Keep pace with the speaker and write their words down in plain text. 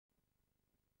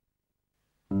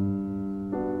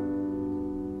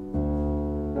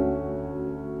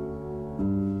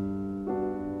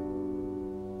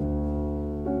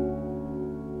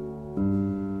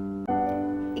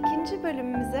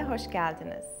bölümümüze hoş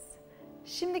geldiniz.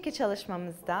 Şimdiki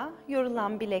çalışmamızda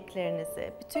yorulan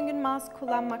bileklerinizi, bütün gün mouse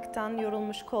kullanmaktan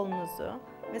yorulmuş kolunuzu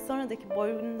ve sonraki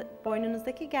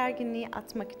boynunuzdaki gerginliği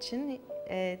atmak için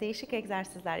değişik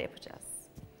egzersizler yapacağız.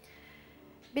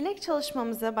 Bilek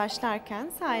çalışmamıza başlarken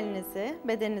sağ elinizi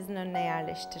bedeninizin önüne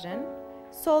yerleştirin.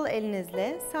 Sol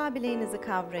elinizle sağ bileğinizi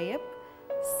kavrayıp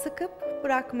sıkıp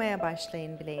bırakmaya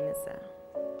başlayın bileğinizi.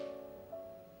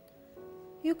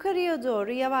 Yukarıya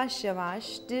doğru yavaş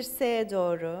yavaş dirseğe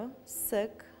doğru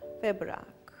sık ve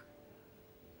bırak.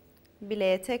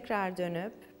 Bileğe tekrar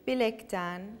dönüp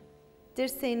bilekten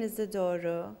dirseğinize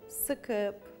doğru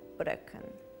sıkıp bırakın.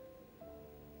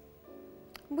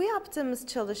 Bu yaptığımız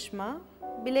çalışma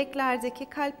bileklerdeki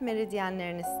kalp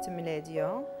meridyenlerini stimüle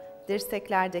ediyor,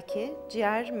 dirseklerdeki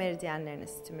ciğer meridyenlerini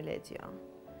stimüle ediyor.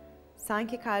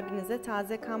 Sanki kalbinize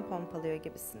taze kan pompalıyor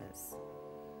gibisiniz.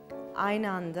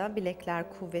 Aynı anda bilekler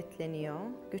kuvvetleniyor,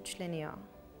 güçleniyor.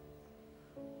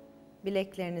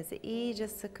 Bileklerinizi iyice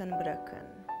sıkın bırakın.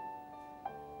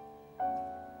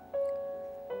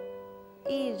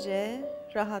 İyice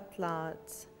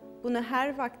rahatlat. Bunu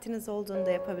her vaktiniz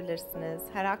olduğunda yapabilirsiniz.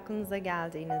 Her aklınıza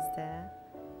geldiğinizde.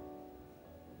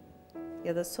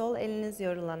 Ya da sol eliniz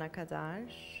yorulana kadar.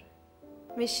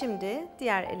 Ve şimdi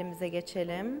diğer elimize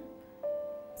geçelim.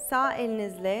 Sağ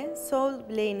elinizle sol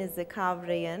bileğinizi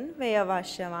kavrayın ve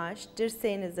yavaş yavaş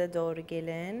dirseğinize doğru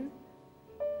gelin.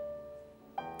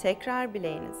 Tekrar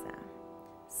bileğinize.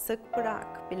 Sık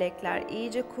bırak. Bilekler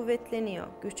iyice kuvvetleniyor,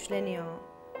 güçleniyor.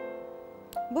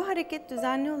 Bu hareket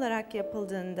düzenli olarak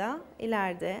yapıldığında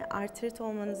ileride artrit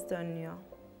olmanız da önlüyor.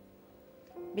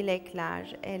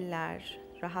 Bilekler, eller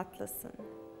rahatlasın.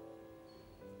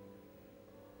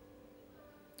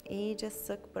 İyice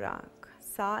sık bırak.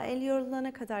 Sağ el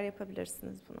yorulana kadar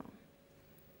yapabilirsiniz bunu.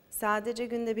 Sadece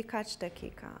günde birkaç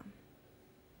dakika.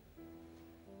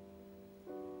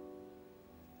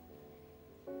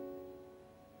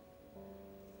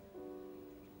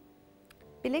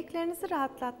 Bileklerinizi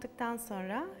rahatlattıktan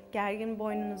sonra gergin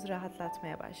boynunuzu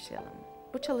rahatlatmaya başlayalım.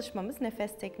 Bu çalışmamız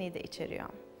nefes tekniği de içeriyor.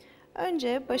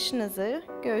 Önce başınızı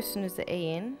göğsünüze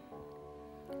eğin.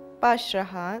 Baş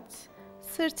rahat.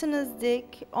 Sırtınız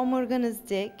dik, omurganız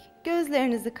dik.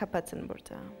 Gözlerinizi kapatın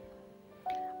burada.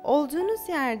 Olduğunuz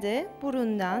yerde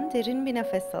burundan derin bir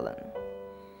nefes alın.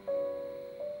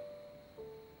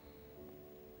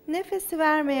 Nefesi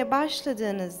vermeye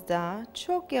başladığınızda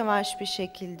çok yavaş bir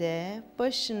şekilde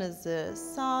başınızı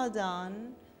sağdan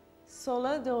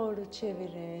sola doğru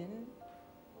çevirin.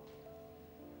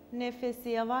 Nefesi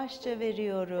yavaşça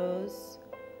veriyoruz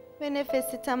ve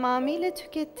nefesi tamamıyla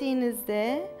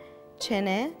tükettiğinizde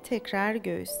çene tekrar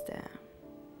göğüste.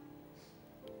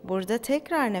 Burada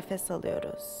tekrar nefes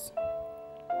alıyoruz.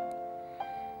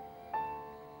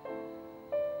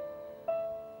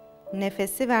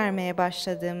 Nefesi vermeye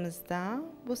başladığımızda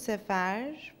bu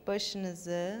sefer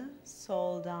başınızı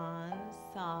soldan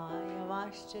sağa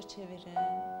yavaşça çevirin.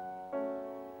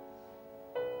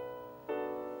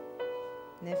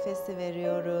 Nefesi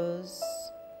veriyoruz.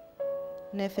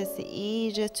 Nefesi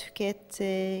iyice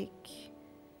tükettik.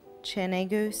 Çene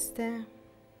göğüste.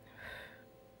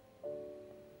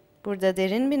 Burada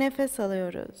derin bir nefes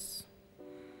alıyoruz.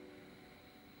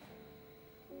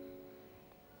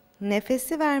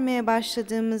 Nefesi vermeye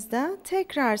başladığımızda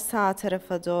tekrar sağ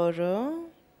tarafa doğru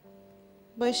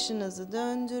başınızı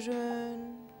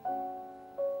döndürün.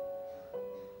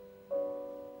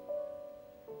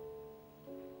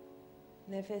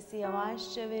 Nefesi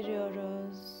yavaşça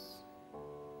veriyoruz.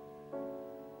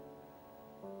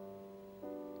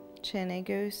 Çene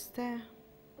göğüste.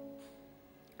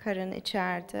 Karın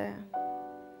içeride.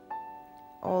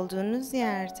 Olduğunuz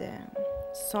yerde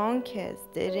son kez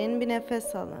derin bir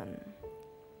nefes alın.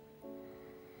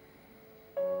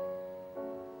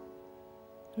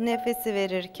 Nefesi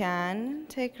verirken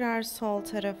tekrar sol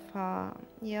tarafa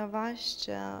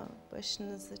yavaşça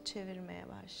başınızı çevirmeye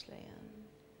başlayın.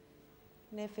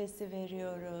 Nefesi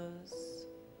veriyoruz.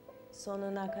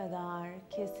 Sonuna kadar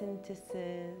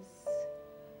kesintisiz.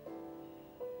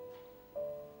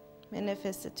 Ve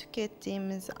nefesi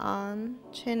tükettiğimiz an,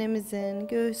 çenemizin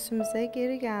göğsümüze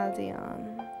geri geldiği an.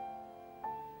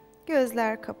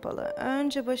 Gözler kapalı.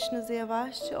 Önce başınızı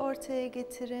yavaşça ortaya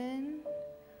getirin.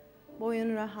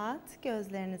 Boyun rahat,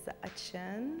 gözlerinizi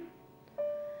açın.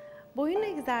 Boyun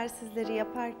egzersizleri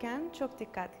yaparken çok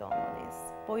dikkatli olmalıyız.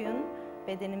 Boyun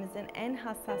bedenimizin en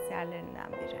hassas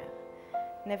yerlerinden biri.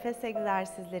 Nefes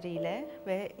egzersizleriyle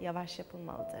ve yavaş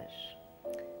yapılmalıdır.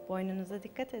 Boynunuza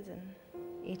dikkat edin.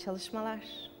 İyi çalışmalar.